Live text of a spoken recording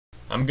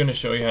I'm going to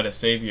show you how to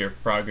save your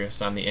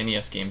progress on the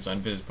NES games on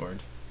Vizzed Board.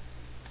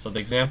 So the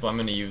example I'm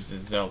going to use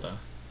is Zelda.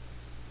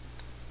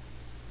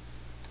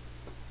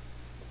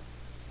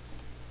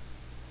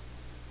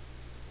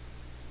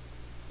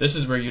 This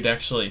is where you'd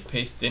actually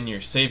paste in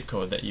your save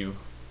code that you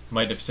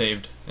might have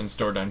saved and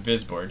stored on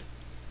Vizzed Board.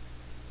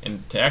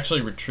 And to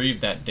actually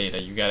retrieve that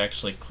data, you gotta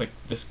actually click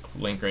this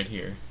link right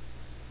here.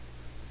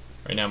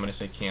 Right now I'm gonna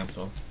say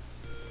cancel.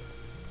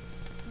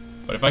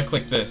 But if I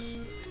click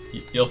this,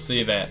 you'll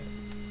see that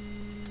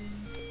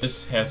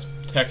this has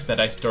text that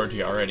I stored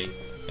here already.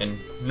 And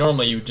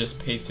normally you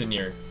just paste in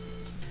your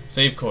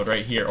save code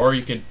right here, or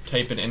you could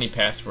type in any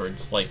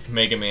passwords, like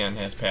Mega Man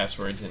has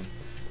passwords, and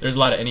there's a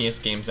lot of NES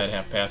games that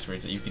have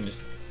passwords that you can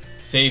just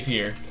save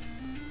here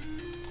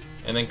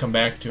and then come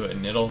back to it,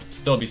 and it'll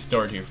still be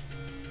stored here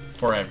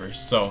forever.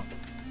 So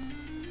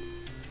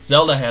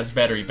Zelda has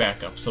battery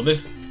backup, so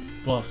this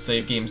will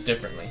save games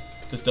differently.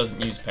 This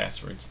doesn't use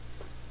passwords.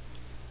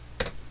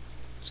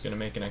 Just gonna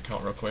make an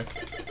account real quick.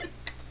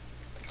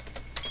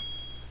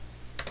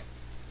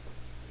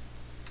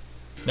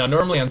 Now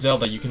normally on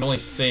Zelda you can only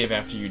save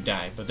after you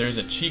die, but there's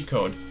a cheat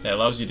code that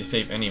allows you to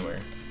save anywhere.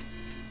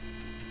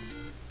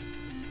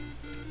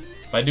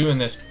 By doing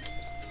this,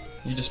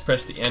 you just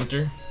press the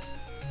enter,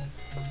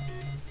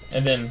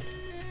 and then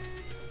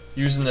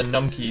using the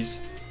num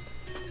keys,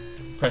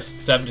 press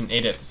 7 and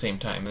 8 at the same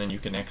time, and then you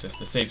can access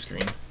the save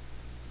screen.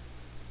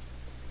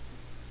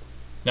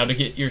 Now to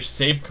get your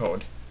save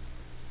code,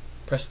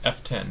 press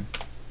F10,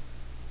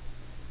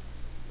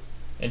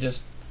 and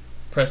just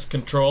press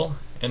Control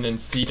and then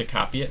C to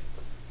copy it,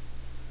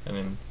 and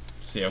then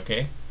say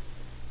OK.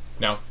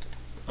 Now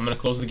I'm going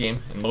to close the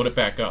game and load it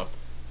back up.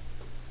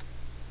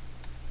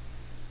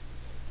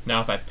 Now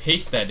if I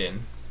paste that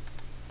in,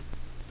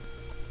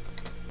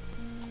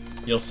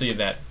 you'll see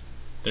that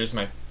there's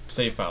my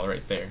save file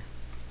right there.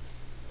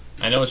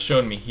 I know it's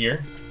showing me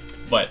here,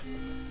 but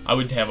I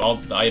would have all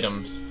the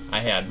items I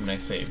had when I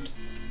saved.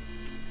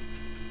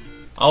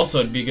 Also,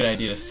 it'd be a good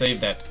idea to save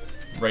that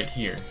right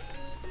here.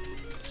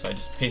 So I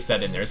just paste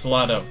that in there. It's a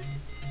lot of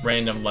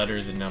random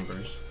letters and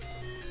numbers.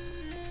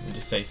 And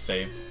just say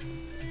save.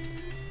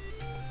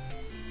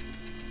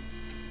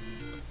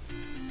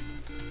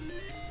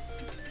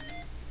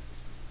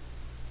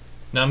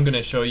 Now I'm going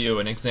to show you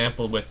an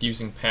example with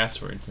using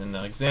passwords, and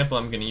the example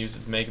I'm going to use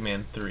is Mega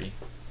Man 3.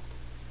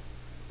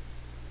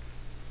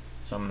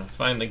 So I'm going to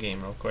find the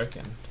game real quick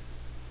and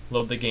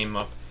load the game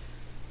up.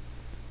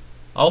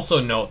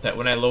 Also note that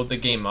when I load the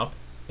game up,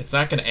 it's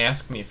not going to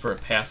ask me for a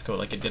passcode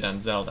like it did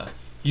on Zelda.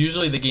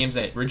 Usually the games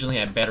that originally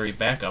had battery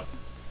backup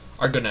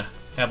are going to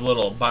have a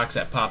little box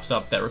that pops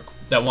up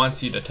that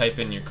wants you to type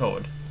in your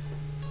code.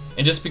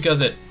 And just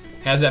because it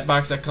has that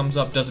box that comes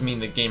up doesn't mean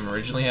the game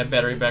originally had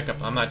battery backup.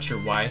 I'm not sure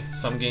why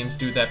some games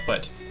do that,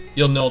 but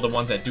you'll know the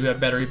ones that do have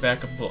battery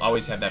backup will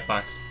always have that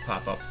box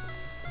pop up.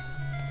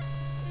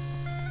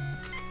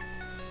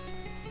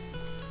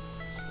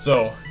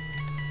 So,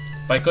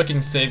 by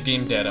clicking Save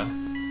Game Data,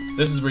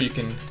 this is where you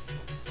can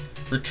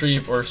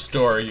retrieve or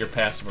store your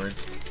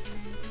passwords.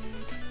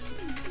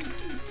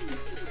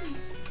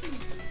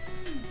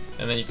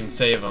 And then you can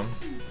save them,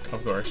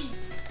 of course.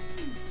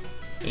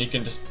 And you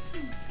can just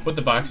put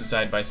the boxes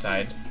side by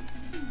side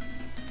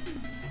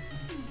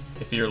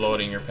if you're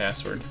loading your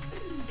password.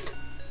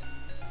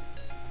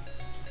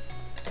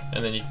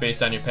 And then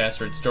based on your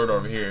password stored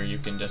over here, you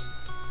can just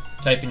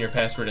type in your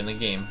password in the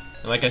game.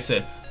 And like I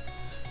said,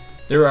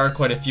 there are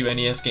quite a few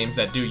NES games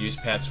that do use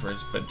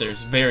passwords, but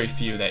there's very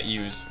few that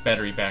use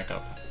battery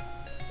backup.